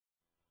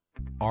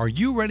Are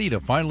you ready to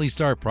finally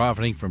start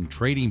profiting from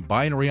trading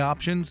binary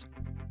options?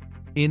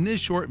 In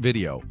this short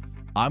video,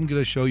 I'm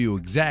going to show you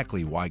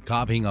exactly why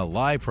copying a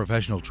live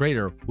professional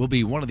trader will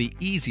be one of the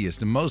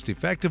easiest and most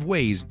effective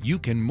ways you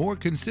can more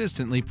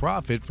consistently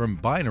profit from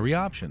binary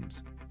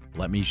options.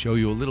 Let me show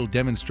you a little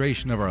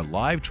demonstration of our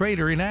live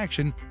trader in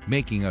action,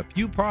 making a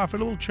few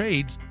profitable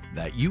trades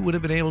that you would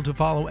have been able to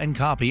follow and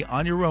copy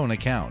on your own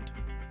account.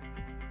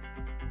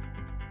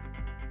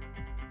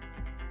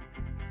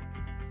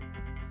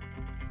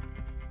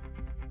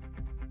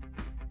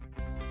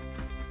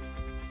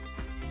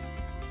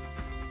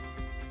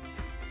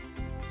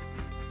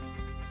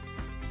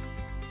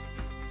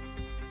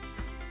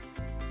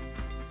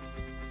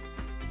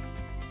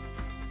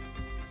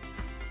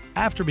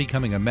 After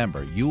becoming a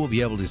member, you will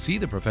be able to see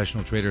the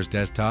professional trader's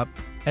desktop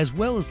as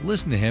well as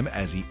listen to him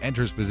as he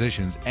enters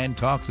positions and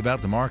talks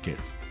about the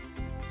markets.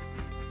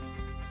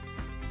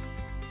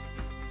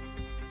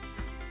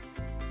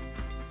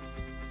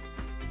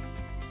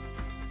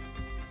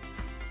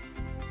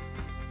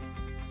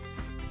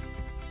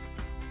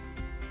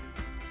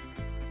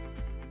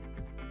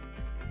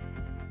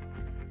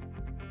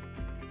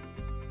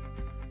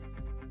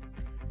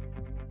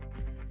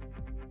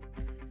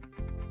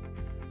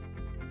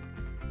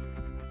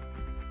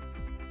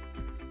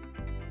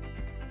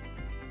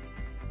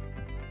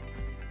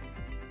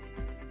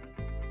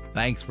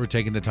 Thanks for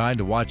taking the time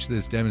to watch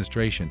this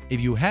demonstration. If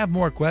you have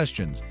more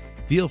questions,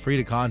 feel free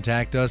to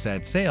contact us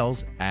at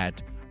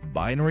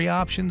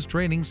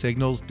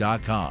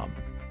sales@binaryoptionstradingsignals.com.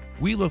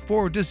 We look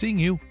forward to seeing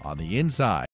you on the inside.